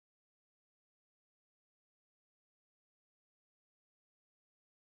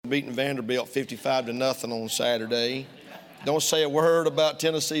beating Vanderbilt 55-0 on Saturday. Don't say a word about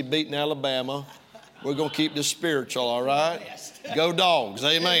Tennessee beating Alabama. We're going to keep this spiritual, all right? Go Dogs,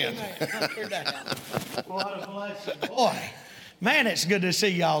 amen. What a blessing. Boy, man, it's good to see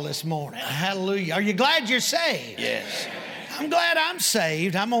y'all this morning. Hallelujah. Are you glad you're saved? Yes. I'm glad I'm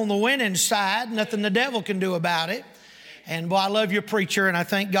saved. I'm on the winning side. Nothing the devil can do about it. And boy, I love your preacher, and I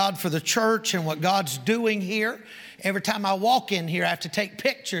thank God for the church and what God's doing here. Every time I walk in here, I have to take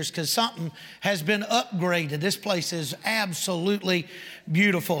pictures because something has been upgraded. This place is absolutely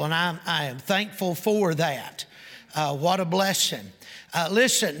beautiful, and I am thankful for that. What a blessing.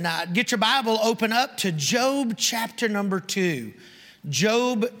 Listen, get your Bible open up to Job chapter number 2.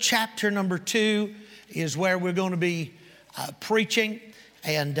 Job chapter number 2 is where we're going to be preaching.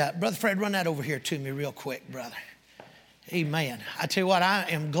 And Brother Fred, run that over here to me real quick, brother. Amen. I tell you what, I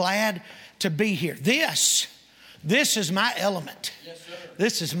am glad to be here. This is my element. Yes, sir.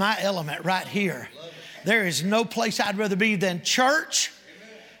 This is my element right here. There is no place I'd rather be than church.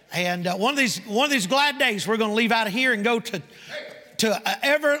 Amen. And one of these glad days, we're going to leave out of here and go to an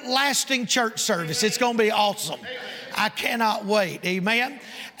everlasting church service. It's going to be awesome. I cannot wait. Amen.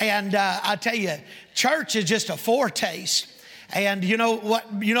 And I tell you, church is just a foretaste. And you know what?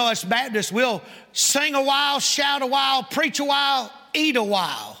 You know, us Baptists, we'll sing a while, shout a while, preach a while, eat a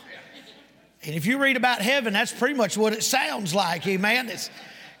while. And if you read about heaven, that's pretty much what it sounds like. Amen. It's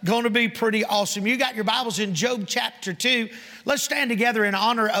going to be pretty awesome. You got your Bibles in Job chapter 2. Let's stand together in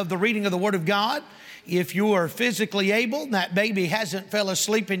honor of the reading of the Word of God. If you are physically able and that baby hasn't fell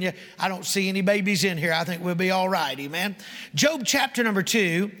asleep in you, I don't see any babies in here. I think we'll be all right. Amen. Job chapter number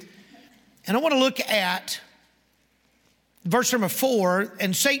 2. And I want to look at verse number 4.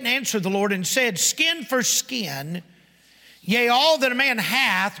 And Satan answered the Lord and said, skin for skin, yea, all that a man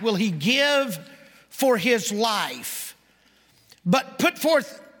hath will he give for his life. But put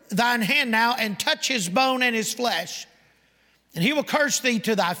forth thine hand now and touch his bone and his flesh, and he will curse thee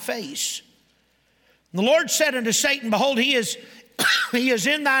to thy face. And the Lord said unto Satan, behold, he is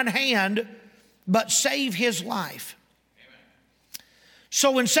in thine hand, but save his life. Amen.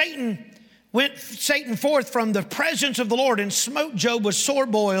 So when Satan forth from the presence of the Lord and smote Job with sore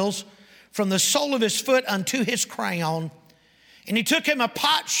boils from the sole of his foot unto his crown. And he took him a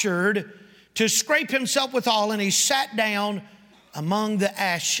potsherd to scrape himself withal, and he sat down among the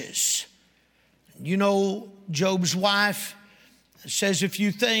ashes. You know, Job's wife says a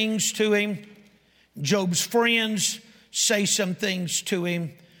few things to him. Job's friends say some things to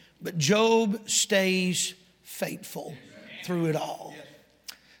him. But Job stays faithful through it all.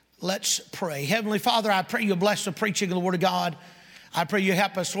 Let's pray. Heavenly Father, I pray you bless the preaching of the Word of God. I pray you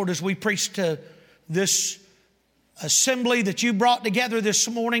help us, Lord, as we preach to this assembly that you brought together this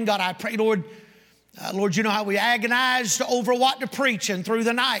morning. God, I pray, Lord, you know how we agonized over what to preach and through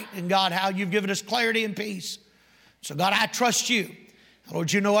the night. And God, how you've given us clarity and peace. So God, I trust you.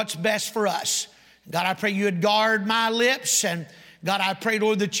 Lord, you know what's best for us. God, I pray you would guard my lips. And God, I pray,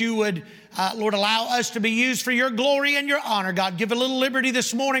 Lord, that you would, Lord, allow us to be used for your glory and your honor. God, give a little liberty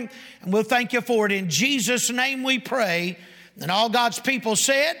this morning, and we'll thank you for it. In Jesus' name we pray. And all God's people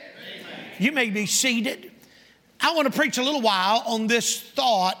said, amen. You may be seated. I want to preach a little while on this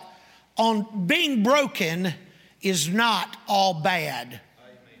thought on being broken is not all bad. Amen.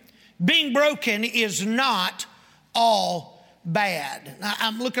 Being broken is not all bad. Now,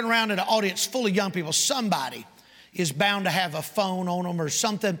 I'm looking around at an audience full of young people. Somebody is bound to have a phone on them or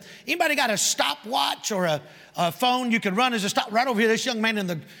something. Anybody got a stopwatch or a phone you can run as a stop? Right over here, this young man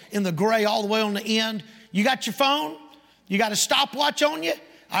in the gray all the way on the end. You got your phone? You got a stopwatch on you?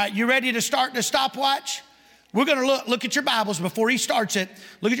 All right, you ready to start the stopwatch? We're going to look at your Bibles before he starts it.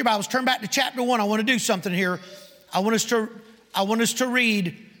 Look at your Bibles. Turn back to chapter 1. I want to do something here. I want us to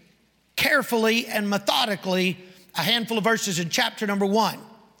read carefully and methodically a handful of verses in chapter number 1.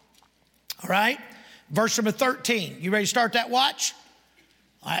 All right? Verse number 13. You ready to start that watch?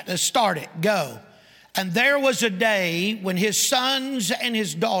 All right, let's start it. Go. And there was a day when his sons and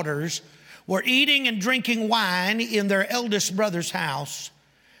his daughters were eating and drinking wine in their eldest brother's house.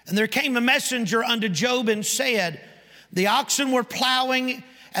 And there came a messenger unto Job and said, the oxen were plowing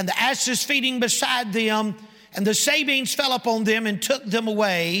and the asses feeding beside them, and the Sabines fell upon them and took them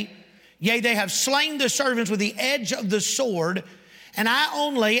away. Yea, they have slain the servants with the edge of the sword, and I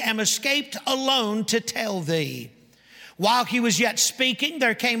only am escaped alone to tell thee. While he was yet speaking,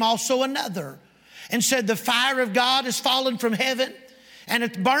 there came also another and said, the fire of God is fallen from heaven, and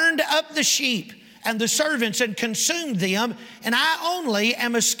hath burned up the sheep and the servants and consumed them, and I only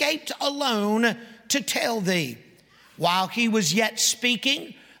am escaped alone to tell thee. While he was yet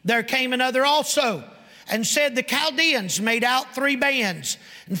speaking, there came another also and said, the Chaldeans made out 3 bands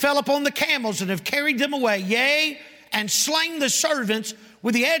and fell upon the camels and have carried them away, yea, and slain the servants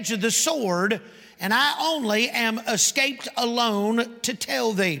with the edge of the sword, and I only am escaped alone to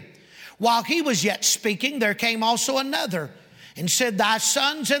tell thee. While he was yet speaking, there came also another and said, thy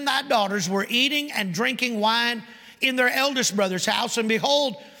sons and thy daughters were eating and drinking wine in their eldest brother's house, and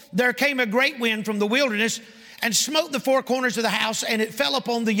behold, there came a great wind from the wilderness and smote the 4 corners of the house, and it fell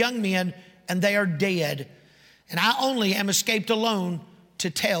upon the young men, and they are dead. And I only am escaped alone to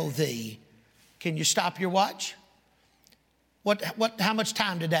tell thee. Can you stop your watch? How much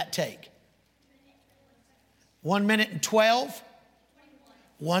time did that take? 1 minute and 12?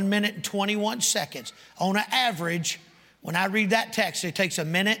 1 minute and 21 seconds. On an average, when I read that text, it takes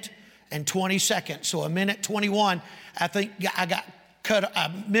 1 minute and 20 seconds. So 1 minute 21, I think I got cut.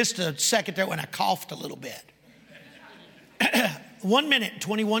 I missed a second there when I coughed a little bit. 1 minute,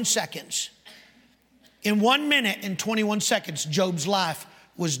 21 seconds. In 1 minute and 21 seconds, Job's life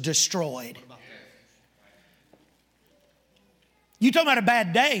was destroyed. You talking about a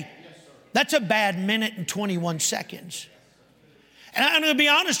bad day? That's a bad minute and 21 seconds. And I'm going to be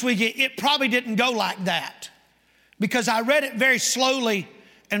honest with you, it probably didn't go like that, because I read it very slowly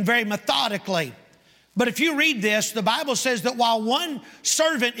and very methodically. But if you read this, the Bible says that while one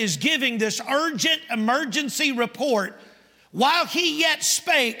servant is giving this urgent emergency report, while he yet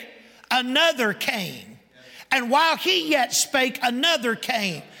spake, another came. And while he yet spake, another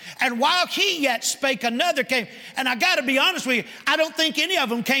came. And while he yet spake, another came. And I got to be honest with you, I don't think any of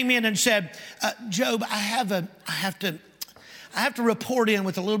them came in and said, Job, I have to report in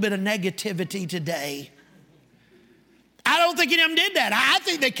with a little bit of negativity today. I don't think any of them did that. I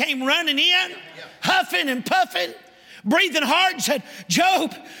think they came running in, huffing and puffing, breathing hard, and said,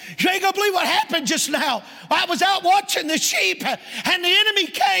 Job, you ain't gonna believe what happened just now. I was out watching the sheep, and the enemy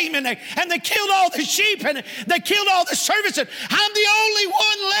came, and they killed all the sheep, and they killed all the servants, and I'm the only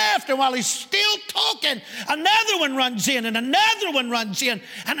one left. And while he's still talking, another one runs in, and another one runs in,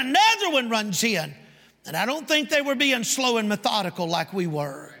 and another one runs in. And I don't think they were being slow and methodical like we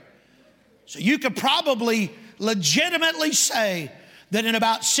were. So you could probably legitimately say that in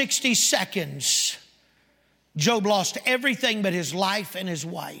about 60 seconds, Job lost everything but his life and his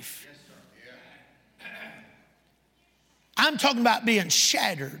wife. I'm talking about being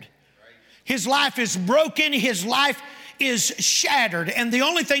shattered. His life is broken. His life is shattered. And the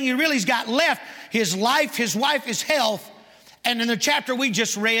only thing he really's got left, his life, his wife, his health. And in the chapter we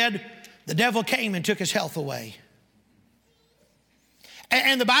just read, the devil came and took his health away.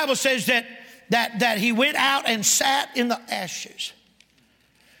 And the Bible says that he went out and sat in the ashes.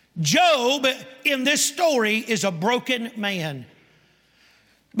 Job, in this story, is a broken man.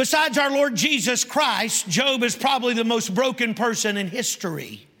 Besides our Lord Jesus Christ, Job is probably the most broken person in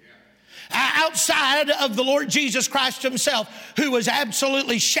history. Outside of the Lord Jesus Christ himself, who was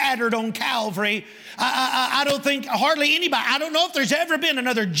absolutely shattered on Calvary, I don't think hardly anybody, I don't know if there's ever been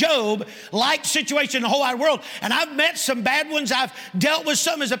another Job-like situation in the whole wide world. And I've met some bad ones. I've dealt with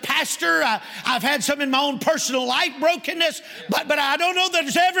some as a pastor. I've had some in my own personal life brokenness. But I don't know that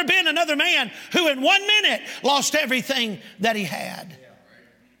there's ever been another man who in 1 minute lost everything that he had.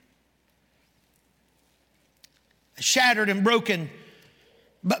 Shattered and broken.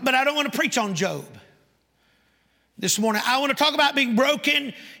 But I don't want to preach on Job this morning. I want to talk about being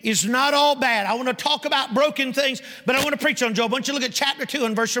broken is not all bad. I want to talk about broken things, but I want to preach on Job. I want you to look at chapter 2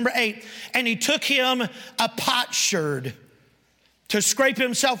 and verse number 8. And he took him a potsherd to scrape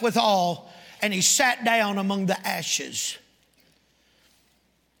himself withal, and he sat down among the ashes.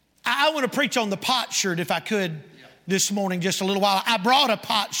 I want to preach on the potsherd if I could this morning, just a little while. I brought a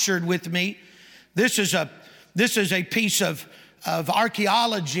potsherd with me. This is a piece of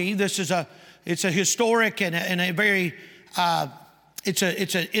archaeology. It's a historic and a very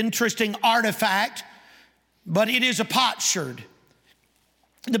it's an interesting artifact, but it is a potsherd.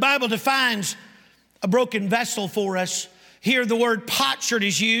 The Bible defines a broken vessel for us. Here the word potsherd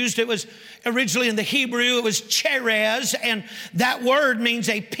is used. It was originally in the Hebrew, it was cherez, and that word means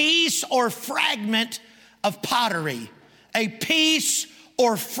a piece or fragment of pottery. A piece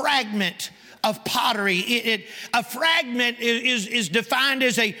or fragment of pottery. A fragment is defined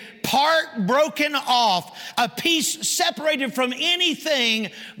as a part broken off, a piece separated from anything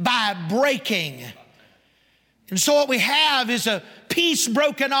by breaking. And so what we have is a piece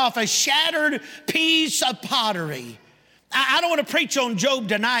broken off, a shattered piece of pottery. I don't want to preach on Job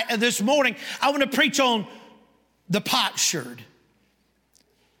tonight, this morning. I want to preach on the potsherd.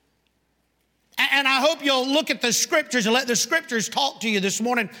 And I hope you'll look at the scriptures and let the scriptures talk to you this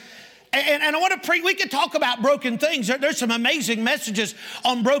morning. And I want to preach. We could talk about broken things. There's some amazing messages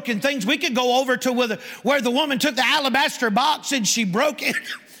on broken things. We could go over to where the woman took the alabaster box and she broke it.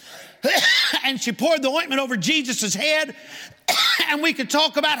 And she poured the ointment over Jesus' head. And we could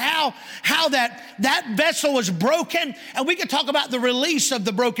talk about how that vessel was broken. And we could talk about the release of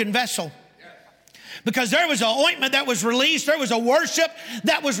the broken vessel. Because there was an ointment that was released. There was a worship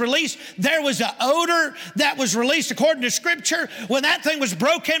that was released. There was an odor that was released according to Scripture. When that thing was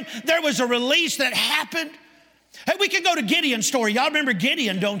broken, there was a release that happened. Hey, we could go to Gideon's story. Y'all remember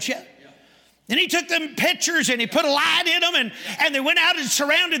Gideon, don't you? And he took them pitchers and he put a light in them and they went out and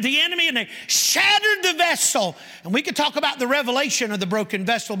surrounded the enemy and they shattered the vessel. And we could talk about the revelation of the broken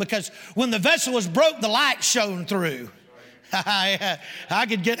vessel, because when the vessel was broke, the light shone through. I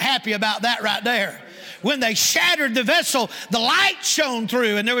could get happy about that right there. When they shattered the vessel, the light shone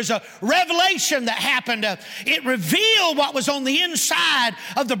through and there was a revelation that happened. It revealed what was on the inside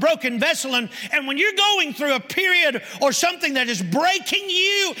of the broken vessel. And when you're going through a period or something that is breaking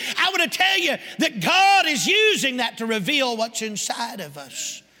you, I want to tell you that God is using that to reveal what's inside of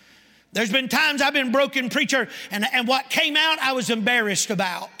us. There's been times I've been broken, preacher, and what came out I was embarrassed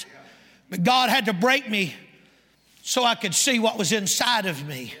about. But God had to break me so I could see what was inside of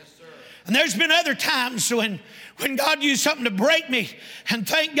me. And there's been other times when God used something to break me, and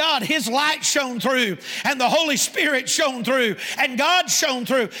thank God His light shone through and the Holy Spirit shone through and God shone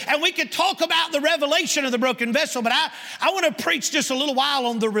through. And we could talk about the revelation of the broken vessel, but I want to preach just a little while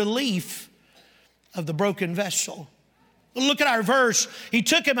on the relief of the broken vessel. Look at our verse. He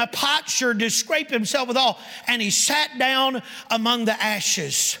took him a potsherd to scrape himself withal, and he sat down among the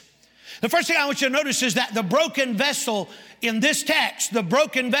ashes. The first thing I want you to notice is that the broken vessel in this text, the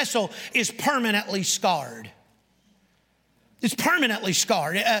broken vessel is permanently scarred. It's permanently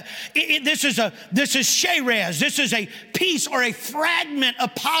scarred. This is sherez. This is a piece or a fragment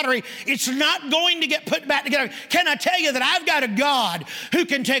of pottery. It's not going to get put back together. Can I tell you that I've got a God who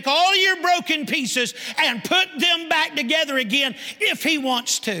can take all your broken pieces and put them back together again if He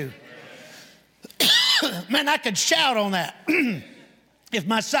wants to? Man, I could shout on that if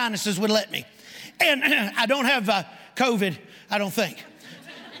my sinuses would let me. And I don't have COVID, I don't think.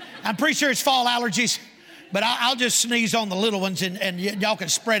 I'm pretty sure it's fall allergies, but I'll just sneeze on the little ones and y'all can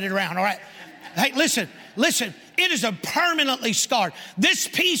spread it around, all right? Hey, listen. It is a permanently scarred. This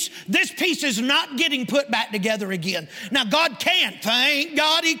piece is not getting put back together again. Now, God can. Thank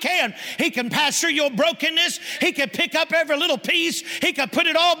God He can. He can pass through your brokenness. He can pick up every little piece. He can put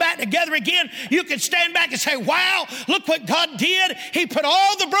it all back together again. You can stand back and say, wow, look what God did. He put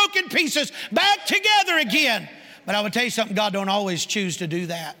all the broken pieces back together again. But I would tell you something, God don't always choose to do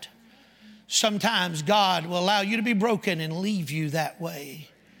that. Sometimes God will allow you to be broken and leave you that way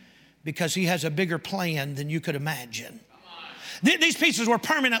because He has a bigger plan than you could imagine. These pieces were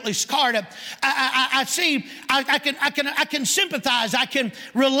permanently scarred. I can sympathize. I can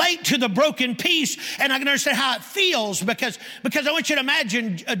relate to the broken piece, and I can understand how it feels because I want you to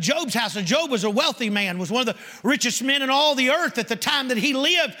imagine Job's house. Job was a wealthy man, was one of the richest men in all the earth at the time that he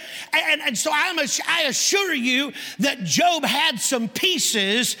lived. And so I assure you that Job had some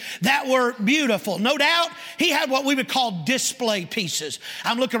pieces that were beautiful. No doubt he had what we would call display pieces.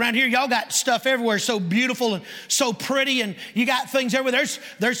 I'm looking around here. Y'all got stuff everywhere so beautiful and so pretty, and you got things everywhere.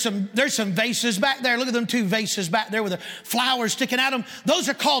 There's some vases back there. Look at them two vases back there with the flowers sticking out of them. Those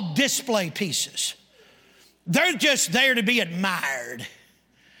are called display pieces. They're just there to be admired.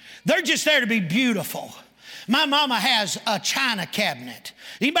 They're just there to be beautiful. My mama has a china cabinet.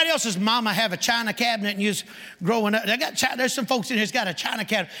 Anybody else's mama have a china cabinet and you was growing up? There's some folks in here that's got a china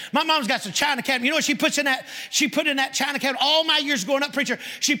cabinet. My mom's got some china cabinet. You know what she puts in that? She put in that china cabinet all my years growing up, preacher.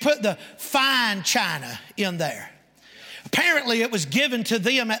 She put the fine china in there. Apparently, it was given to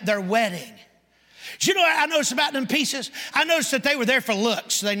them at their wedding. Do you know what I noticed about them pieces? I noticed that they were there for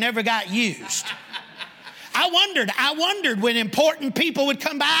looks. They never got used. I wondered when important people would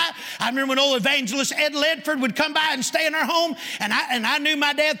come by. I remember when old evangelist Ed Ledford would come by and stay in our home, and I knew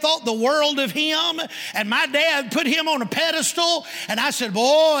my dad thought the world of him, and my dad put him on a pedestal, and I said,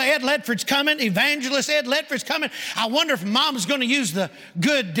 boy, Ed Ledford's coming, evangelist Ed Ledford's coming. I wonder if Mom's going to use the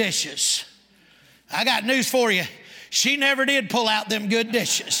good dishes. I got news for you. She never did pull out them good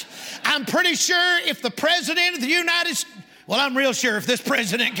dishes. I'm pretty sure if the president of the United States, well, I'm real sure if this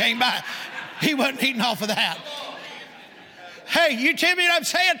president came by, he wasn't eating off of that. Hey, you tell me what I'm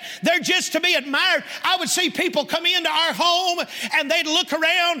saying? They're just to be admired. I would see people come into our home and they'd look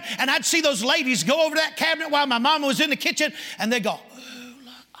around and I'd see those ladies go over to that cabinet while my mama was in the kitchen and they'd go, oh,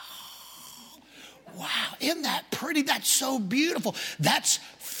 look, oh, wow, isn't that pretty? That's so beautiful. That's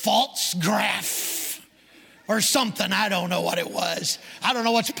false graph. or something. I don't know what it was. I don't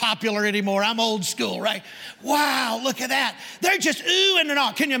know what's popular anymore. I'm old school, right? Wow, look at that. They're just oohing and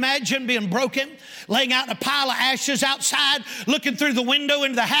all. Can you imagine being broken, laying out in a pile of ashes outside, looking through the window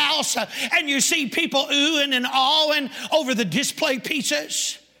into the house, and you see people oohing and awing over the display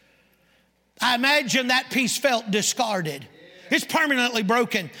pieces? I imagine that piece felt discarded. It's permanently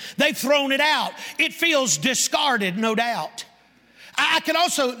broken. They've thrown it out. It feels discarded, no doubt. I can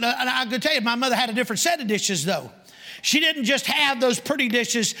also, I'm going to tell you, my mother had a different set of dishes, though. She didn't just have those pretty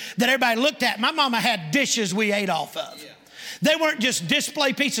dishes that everybody looked at. My mama had dishes we ate off of. They weren't just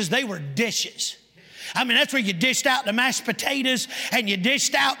display pieces. They were dishes. I mean, that's where you dished out the mashed potatoes and you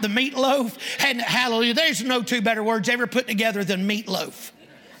dished out the meatloaf. And hallelujah, there's no two better words ever put together than meatloaf.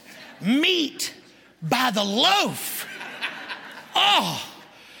 Meat by the loaf. Oh,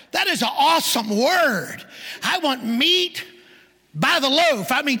 that is an awesome word. I want meat by the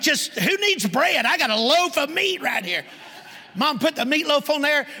loaf. I mean, just who needs bread? I got a loaf of meat right here. Mom put the meatloaf on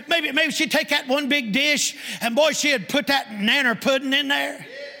there. Maybe she'd take that one big dish and boy, she'd put that nanner pudding in there.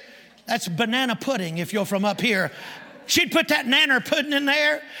 That's banana pudding if you're from up here. She'd put that nanner pudding in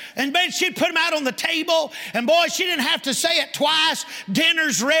there, and then she'd put them out on the table, and boy, she didn't have to say it twice.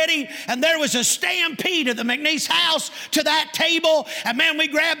 Dinner's ready, and there was a stampede at the McNeese house to that table, and man, we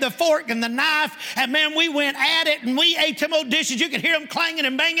grabbed the fork and the knife, and man, we went at it, and we ate them old dishes. You could hear them clanging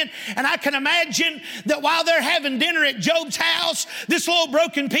and banging, and I can imagine that while they're having dinner at Job's house, this little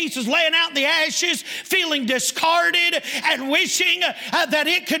broken piece is laying out in the ashes, feeling discarded and wishing that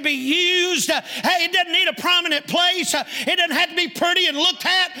it could be used. Hey, it doesn't need a prominent place. It doesn't have to be pretty and looked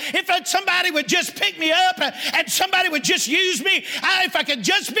at. If somebody would just pick me up and somebody would just use me, if I could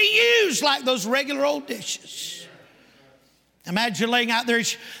just be used like those regular old dishes. Imagine laying out there,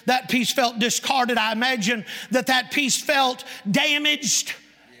 that piece felt discarded. I imagine that piece felt damaged.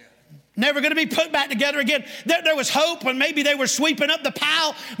 Never going to be put back together again. There was hope when maybe they were sweeping up the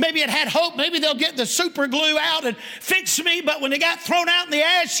pile. Maybe it had hope. Maybe they'll get the super glue out and fix me. But when they got thrown out in the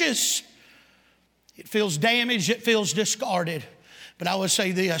ashes, it feels damaged, it feels discarded. But I would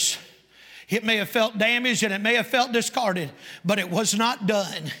say this, it may have felt damaged and it may have felt discarded, but it was not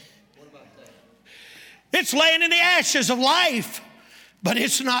done. It's laying in the ashes of life, but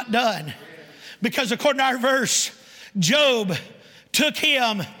it's not done. Because according to our verse, Job took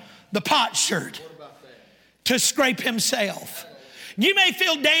him the potsherd to scrape himself. You may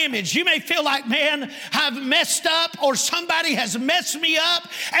feel damaged. You may feel like, man, I've messed up or somebody has messed me up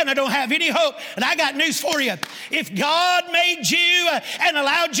and I don't have any hope. And I got news for you. If God made you and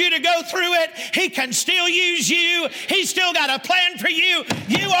allowed you to go through it, He can still use you. He's still got a plan for you.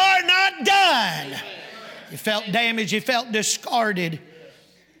 You are not done. You felt damaged. You felt discarded,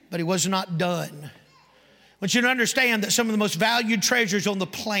 but He was not done. I want you to understand that some of the most valued treasures on the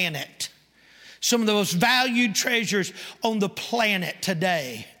planet, some of the most valued treasures on the planet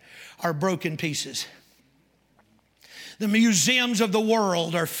today are broken pieces. The museums of the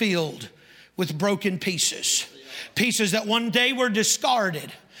world are filled with broken pieces. Pieces that one day were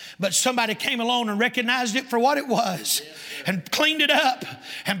discarded, but somebody came along and recognized it for what it was and cleaned it up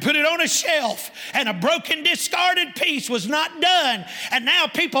and put it on a shelf, and a broken, discarded piece was not done. And now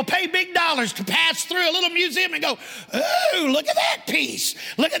people pay big dollars to pass through a little museum and go, oh, look at that piece.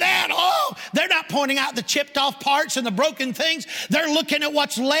 Look at that. Oh, they're not pointing out the chipped off parts and the broken things. They're looking at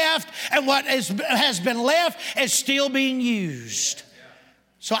what's left, and what has been left is still being used.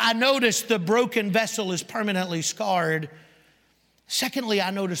 So I noticed the broken vessel is permanently scarred. Secondly,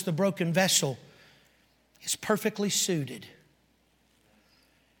 I noticed the broken vessel is perfectly suited.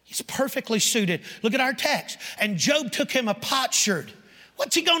 He's perfectly suited. Look at our text. And Job took him a potsherd.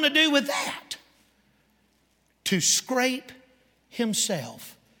 What's he going to do with that? To scrape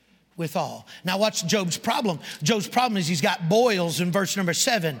himself withal. Now what's Job's problem? Job's problem is he's got boils in verse number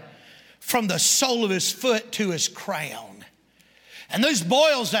 7 from the sole of his foot to his crown. And those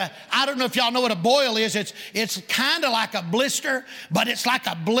boils, I don't know if y'all know what a boil is. It's kind of like a blister, but it's like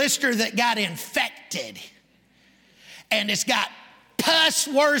a blister that got infected. And it's got pus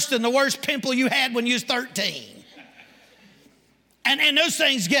worse than the worst pimple you had when you was 13. And those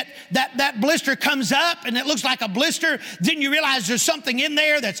things get, that blister comes up and it looks like a blister. Then you realize there's something in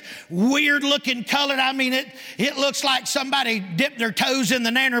there that's weird looking colored. I mean, it looks like somebody dipped their toes in the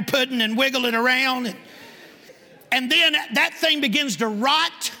nanner pudding and wiggled it around. And then that thing begins to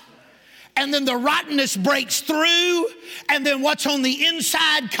rot, and then the rottenness breaks through, and then what's on the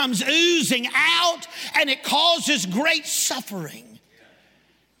inside comes oozing out, and it causes great suffering.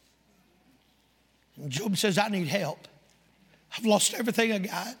 And Job says, I need help. I've lost everything I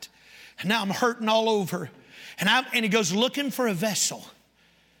got, and now I'm hurting all over. And he goes looking for a vessel.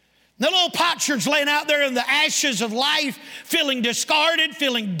 The little potsherd's laying out there in the ashes of life, feeling discarded,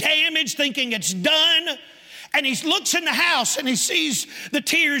 feeling damaged, thinking it's done. And he looks in the house and he sees the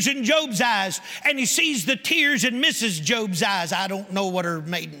tears in Job's eyes, and he sees the tears in Mrs. Job's eyes. I don't know what her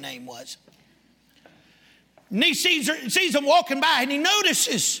maiden name was. And he sees them walking by, and he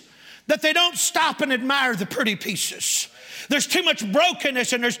notices that they don't stop and admire the pretty pieces. There's too much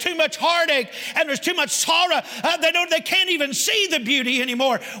brokenness, and there's too much heartache, and there's too much sorrow. They can't even see the beauty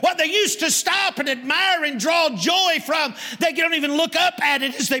anymore. What they used to stop and admire and draw joy from, they don't even look up at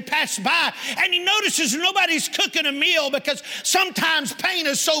it as they pass by. And he notices nobody's cooking a meal, because sometimes pain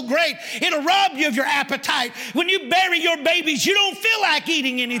is so great, it'll rob you of your appetite. When you bury your babies, you don't feel like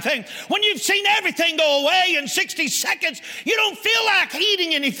eating anything. When you've seen everything go away in 60 seconds, you don't feel like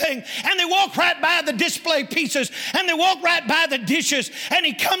eating anything. And they walk right by the display pieces, and they walk right by the dishes, and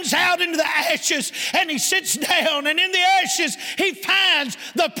he comes out into the ashes, and he sits down, and in the ashes he finds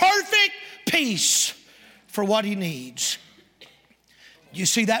the perfect piece for what he needs. You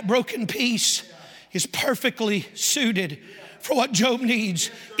see, that broken piece is perfectly suited for what Job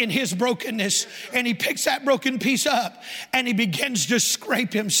needs in his brokenness. And he picks that broken piece up, and he begins to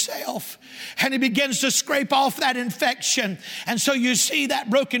scrape himself, and he begins to scrape off that infection. And so you see,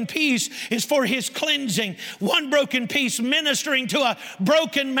 that broken piece is for his cleansing. One broken piece ministering to a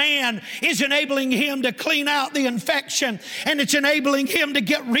broken man is enabling him to clean out the infection, and it's enabling him to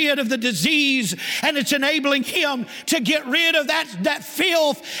get rid of the disease, and it's enabling him to get rid of that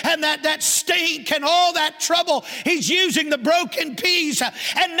filth and that stink and all that trouble. He's using the broken piece,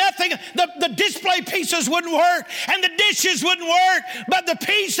 and nothing, the display pieces wouldn't work, and the dishes wouldn't work, but the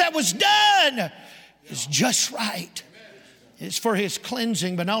piece that was done is just right. It's for his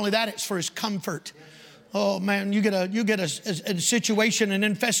cleansing, but not only that, it's for his comfort. Oh man, you get a situation, an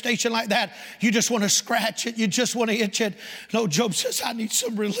infestation like that, you just want to scratch it, you just want to itch it. No, Job says, I need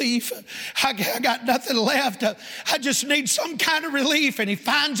some relief. I got nothing left. I just need some kind of relief. And he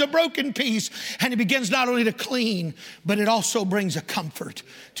finds a broken piece, and he begins not only to clean, but it also brings a comfort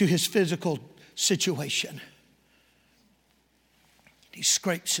to his physical situation. He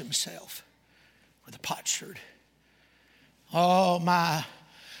scrapes himself with a potsherd. Oh my.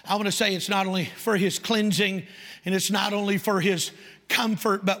 I want to say it's not only for his cleansing, and it's not only for his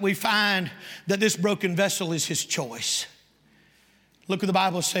comfort, but we find that this broken vessel is his choice. Look what the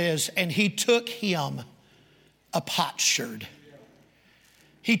Bible says, and he took him a potsherd.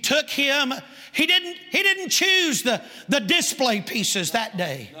 He took him, he didn't choose the display pieces that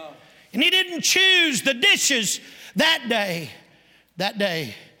day. And he didn't choose the dishes that day. That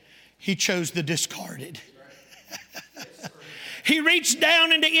day, he chose the discarded. He reached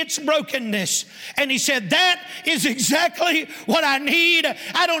down into its brokenness, and he said, that is exactly what I need.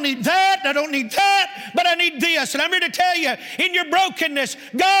 I don't need that, I don't need that, but I need this. And I'm here to tell you, in your brokenness,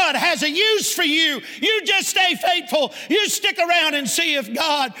 God has a use for you. You just stay faithful. You stick around and see if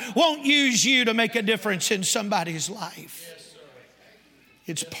God won't use you to make a difference in somebody's life.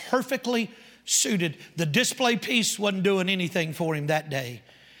 It's perfectly suited. The display piece wasn't doing anything for him that day.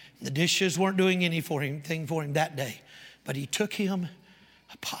 The dishes weren't doing anything for him that day. But he took him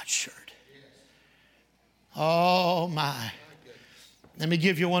a potsherd. Oh my. Let me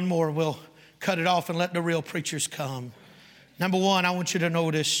give you one more. We'll cut it off and let the real preachers come. Number one, I want you to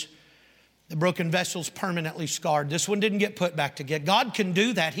notice the broken vessel's permanently scarred. This one didn't get put back together. God can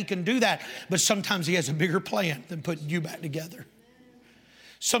do that. He can do that. But sometimes he has a bigger plan than putting you back together.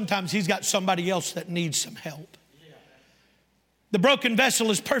 Sometimes he's got somebody else that needs some help. The broken vessel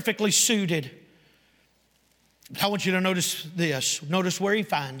is perfectly suited. I want you to notice this. Notice where he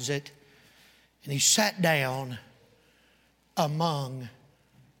finds it. And he sat down among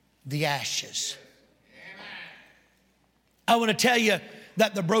the ashes. I want to tell you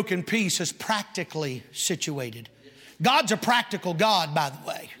that the broken piece is practically situated. God's a practical God, by the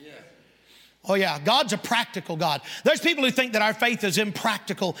way. Oh yeah, God's a practical God. There's people who think that our faith is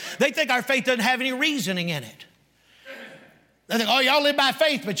impractical. They think our faith doesn't have any reasoning in it. They think, oh, y'all live by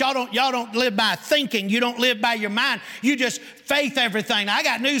faith, but y'all don't live by thinking. You don't live by your mind. You just faith everything. Now, I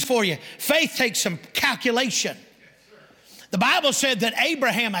got news for you. Faith takes some calculation. The Bible said that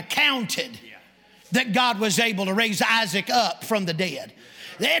Abraham accounted that God was able to raise Isaac up from the dead.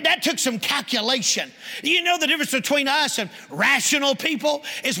 That took some calculation. You know the difference between us and rational people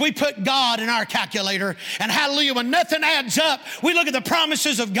is we put God in our calculator, and hallelujah, when nothing adds up, we look at the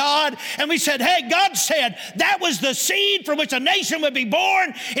promises of God and we said, hey, God said that was the seed from which a nation would be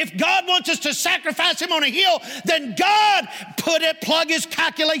born. If God wants us to sacrifice him on a hill, then God plug his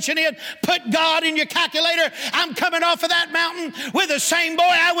calculation in, put God in your calculator. I'm coming off of that mountain with the same boy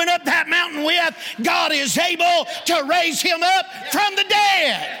I went up that mountain with. God is able to raise him up from the dead.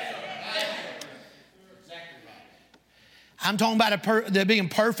 I'm talking about being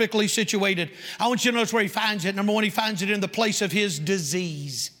perfectly situated. I want you to notice where he finds it. Number one, he finds it in the place of his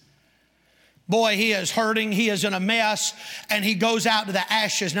disease. Boy, he is hurting. He is in a mess, and he goes out to the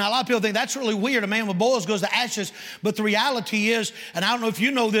ashes. Now, a lot of people think that's really weird. A man with boils goes to ashes. But the reality is, and I don't know if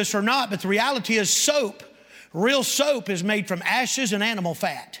you know this or not, but the reality is soap, real soap, is made from ashes and animal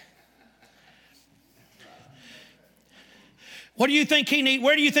fat. What do you think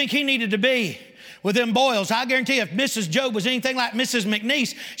where do you think he needed to be with them boils? I guarantee you, if Mrs. Job was anything like Mrs.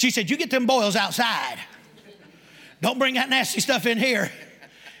 McNeese, she said, you get them boils outside. Don't bring that nasty stuff in here.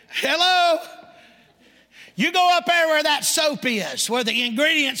 Hello? You go up there where that soap is, where the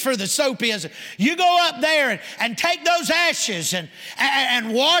ingredients for the soap is. You go up there and take those ashes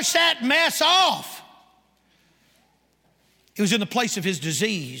and wash that mess off. It was in the place of his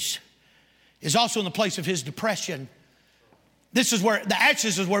disease. It was also in the place of his depression. This is where the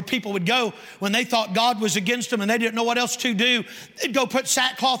ashes is where people would go when they thought God was against them and they didn't know what else to do. They'd go put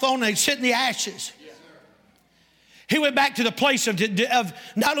sackcloth on and they'd sit in the ashes. He went back to the place of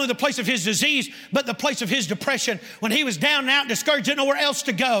not only the place of his disease, but the place of his depression. When he was down and out, discouraged, didn't know where else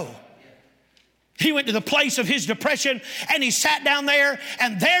to go. He went to the place of his depression and he sat down there,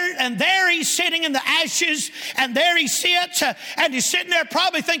 and there he's sitting in the ashes, and there he sits, and he's sitting there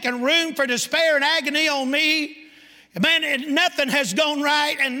probably thinking, room for despair and agony on me. Man, nothing has gone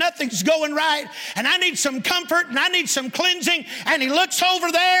right and nothing's going right, and I need some comfort and I need some cleansing. And he looks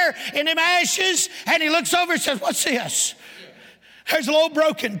over there in them ashes, and he looks over and says, what's this? There's a little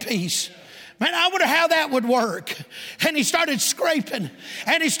broken piece. Man, I wonder how that would work. And he started scraping,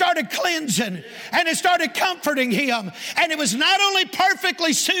 and he started cleansing, and it started comforting him. And it was not only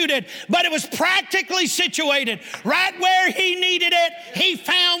perfectly suited, but it was practically situated. Right where he needed it, he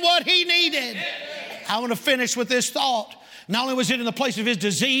found what he needed. I want to finish with this thought. Not only was it in the place of his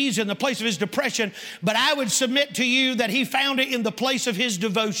disease, in the place of his depression, but I would submit to you that he found it in the place of his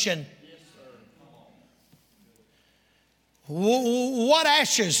devotion. Yes, sir. What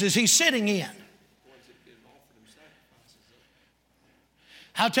ashes is he sitting in?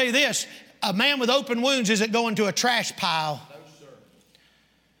 I'll tell you this, a man with open wounds isn't going to a trash pile. No, sir.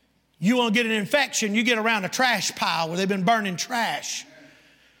 You want to get an infection, you get around a trash pile where they've been burning trash.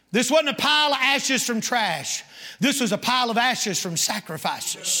 This wasn't a pile of ashes from trash. This was a pile of ashes from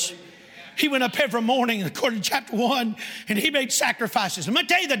sacrifices. He went up every morning, according to chapter 1, and he made sacrifices. I'm going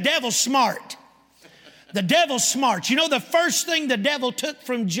to tell you, the devil's smart. The devil's smart. You know, the first thing the devil took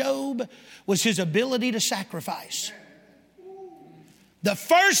from Job was his ability to sacrifice. The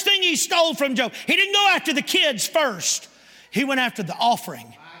first thing he stole from Job, he didn't go after the kids first. He went after the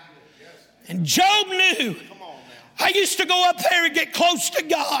offering. And Job knew, I used to go up there and get close to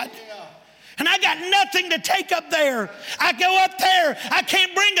God. And I got nothing to take up there. I go up there, I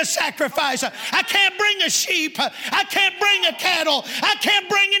can't bring a sacrifice. I can't bring a sheep. I can't bring a cattle. I can't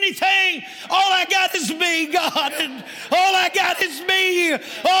bring anything. All I got is me, God. And all I got is me. All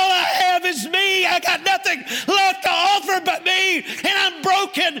I have is me. I got nothing left to offer but me. And I'm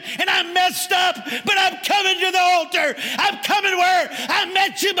broken and I'm messed up. But I'm coming to the altar. I'm coming where I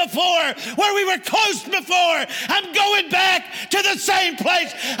met you before, where we were close before. I'm going back to the same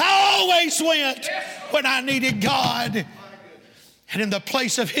place I always went when I needed God. And in the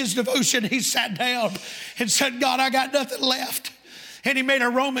place of his devotion, he sat down and said, God, I got nothing left. And he made a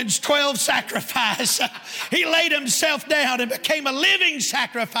Romans 12 sacrifice. He laid himself down and became a living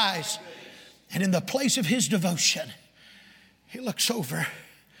sacrifice. And in the place of his devotion, he looks over.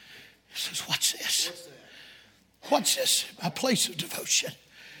 He says, what's this? What's this? A place of devotion.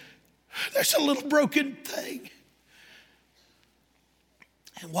 There's a little broken thing.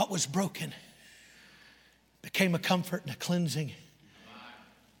 And what was broken became a comfort and a cleansing.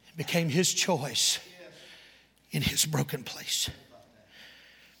 It became his choice in his broken place.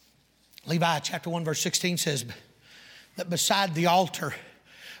 Levi chapter 1 verse 16 says that beside the altar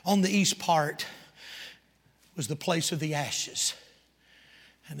on the east part was the place of the ashes.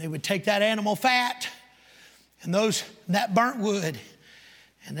 And they would take that animal fat and that burnt wood,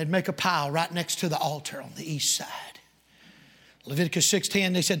 and they'd make a pile right next to the altar on the east side. Leviticus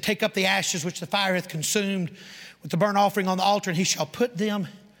 6:10, they said, take up the ashes which the fire hath consumed with the burnt offering on the altar, and he shall put them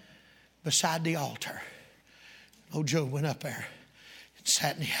beside the altar. Old Job went up there and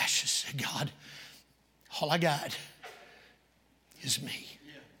sat in the ashes, said, God, all I got is me.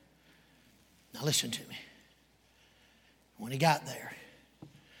 Now listen to me. When he got there,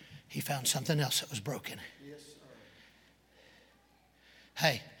 he found something else that was broken. Yes, sir.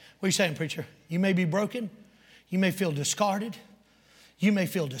 Hey, what are you saying, preacher? You may be broken. You may feel discarded. You may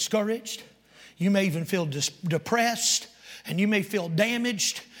feel discouraged. You may even feel depressed. And you may feel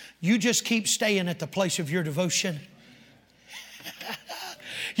damaged. You just keep staying at the place of your devotion.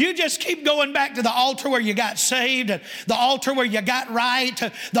 You just keep going back to the altar where you got saved, the altar where you got right,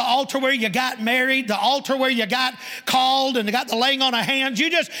 the altar where you got married, the altar where you got called and got the laying on of hands. You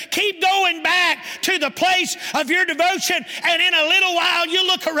just keep going back to the place of your devotion, and in a little while you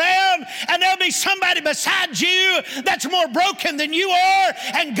look around and there'll be somebody beside you that's more broken than you are,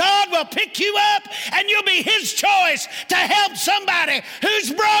 and God will pick you up and you'll be His choice to help somebody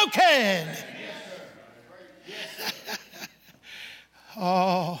who's broken.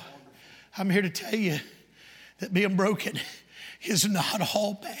 Oh, I'm here to tell you that being broken is not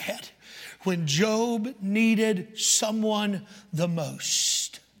all bad. When Job needed someone the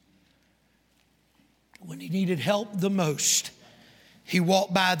most, when he needed help the most, he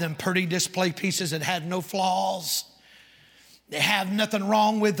walked by them pretty display pieces that had no flaws. They have nothing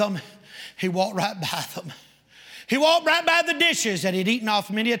wrong with them. He walked right by them. He walked right by the dishes that he'd eaten off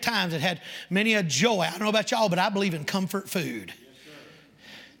many a times that had many a joy. I don't know about y'all, but I believe in comfort food.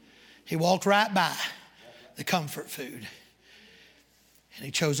 He walked right by the comfort food, and he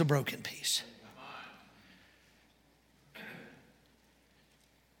chose a broken piece.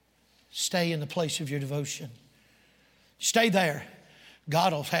 Stay in the place of your devotion. Stay there.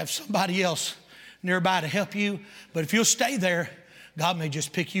 God will have somebody else nearby to help you, but if you'll stay there, God may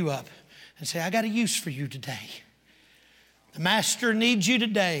just pick you up and say, I got a use for you today. The Master needs you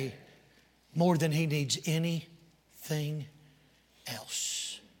today more than He needs anything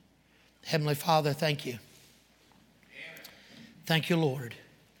else. Heavenly Father, thank you. Thank you, Lord,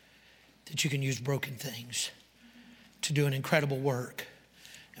 that you can use broken things to do an incredible work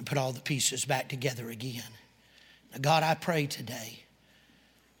and put all the pieces back together again. Now, God, I pray today.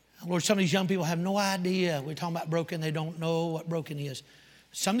 Lord, some of these young people have no idea. We're talking about broken. They don't know what broken is.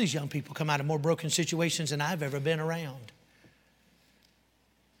 Some of these young people come out of more broken situations than I've ever been around.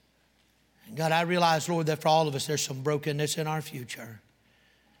 And God, I realize, Lord, that for all of us, there's some brokenness in our future.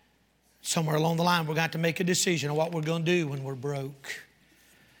 Somewhere along the line, we're going to have to make a decision on what we're going to do when we're broke.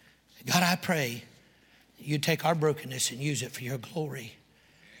 God, I pray that you'd take our brokenness and use it for your glory.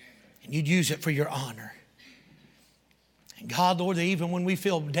 And you'd use it for your honor. And God, Lord, that even when we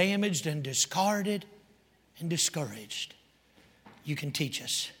feel damaged and discarded and discouraged, you can teach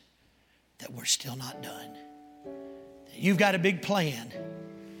us that we're still not done. That you've got a big plan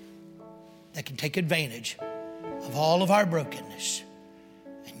that can take advantage of all of our brokenness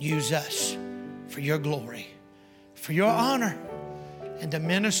and use us for your glory, for your honor, and to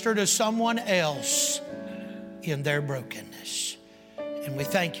minister to someone else in their brokenness. And we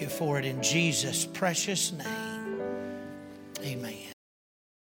thank you for it in Jesus' precious name. Amen.